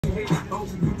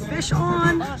Fish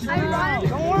on.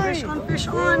 Don't worry. Fish on, fish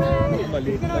on.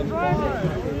 He's gonna drive it.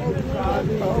 He's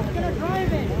gonna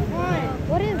drive it. Why?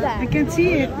 What is that? I can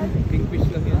see it. Kingfish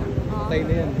lang yan. Tayo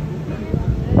na yan.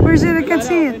 Where's it? I can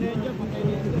see it. I'm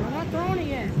not throwing it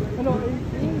yet.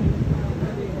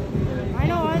 I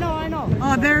know.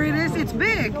 Oh, there it is. It's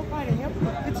big. Go find it. Yep.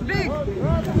 It's big.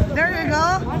 There you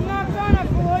go. I'm not gonna,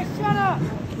 boy. Shut up.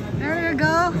 There you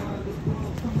go.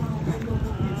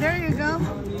 There you go.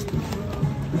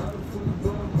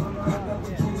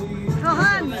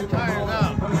 Rohan.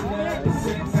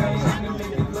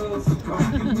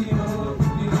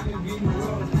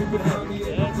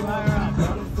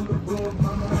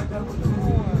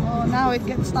 Oh, now it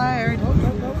gets tired.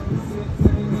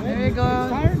 There you go.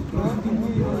 Tired?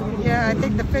 Yeah, I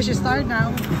think the fish is tired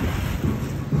now.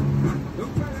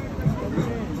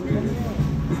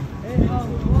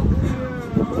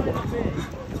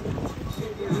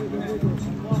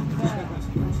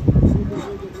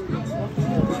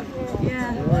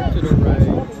 Yeah. More to the right.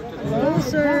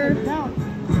 Closer. A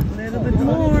little bit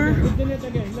more.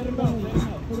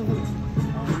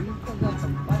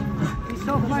 He's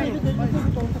so fighting.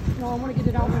 No, I want to get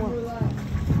it out more.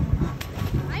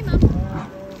 Hi, Mom.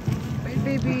 Wait,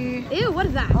 baby. Ew, what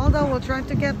is that? Hold on, we'll try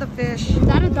to get the fish. Is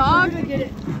that a dog? Get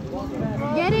it.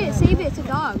 Get it, save it, it's a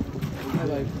dog.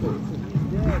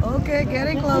 Okay,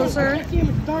 getting closer.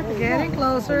 Getting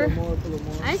closer.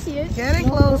 I see it. Getting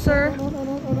closer.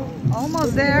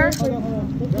 Almost there.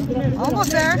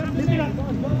 Almost there. I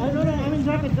mean,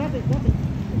 drop it.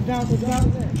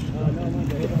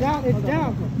 It's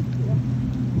down.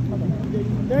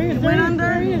 There he is. It went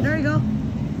under. There you go.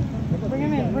 Bring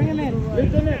him in.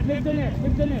 Lift the net.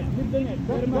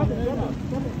 Drop it.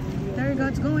 There you go.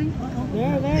 It's going.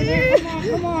 There.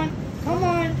 Come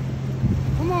on.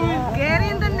 Get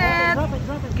in the net.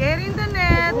 Get in the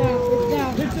net.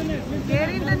 Get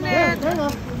in the net.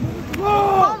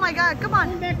 Oh my God! Come on.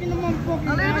 A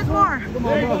little bit more.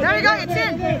 There you go. It's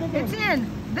in. It's in.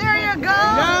 There you go.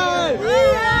 Yeah,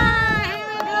 here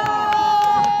we go.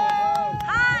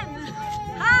 Hands.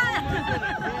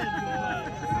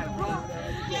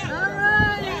 All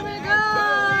right, here we go.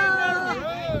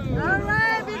 All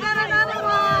right, we got another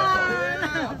one.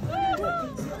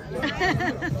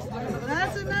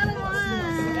 That's another one.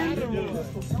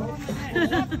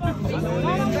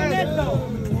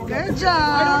 Good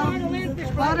job.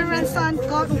 Father and son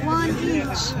caught one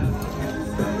each.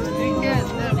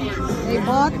 They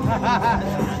both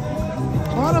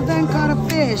of them caught a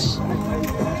fish.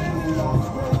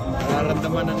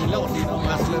 Nararamdaman na nila kung sino ang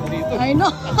hustler dito. I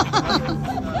know.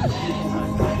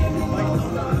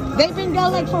 They've been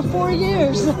gone like for 4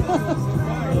 years. Who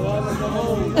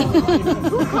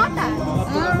caught that?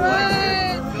 All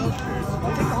right.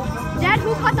 Dad,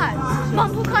 who caught that? Mom,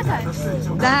 who caught that?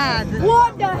 Dad.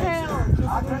 What the hell?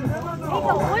 Take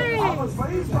away!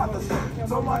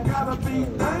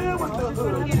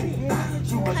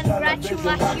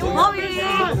 Congratulations!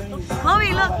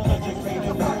 Mommy, look.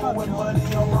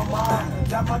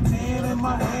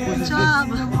 Good job.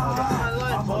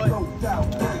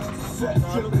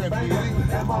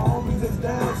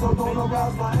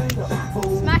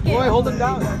 Smack it! Boy, hold him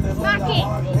down. Smack it!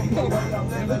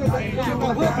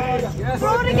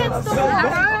 Throw it against the wall!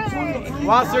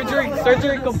 Wow,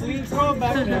 surgery complete. Throw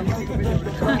back.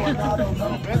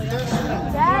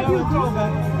 Dad, you do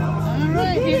All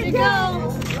right, here we go.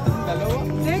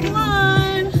 Big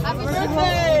one. Happy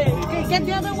birthday! Okay, get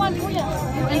the other one, Kuya.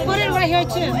 And put it right here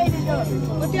too.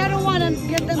 Put the other one and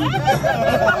get them.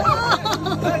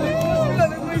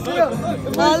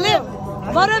 Lip.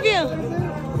 Both of you.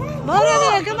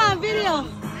 Come on, video.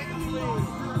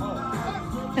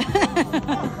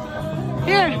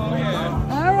 Here.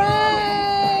 All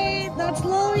right. That's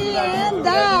Clauie and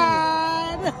Dad.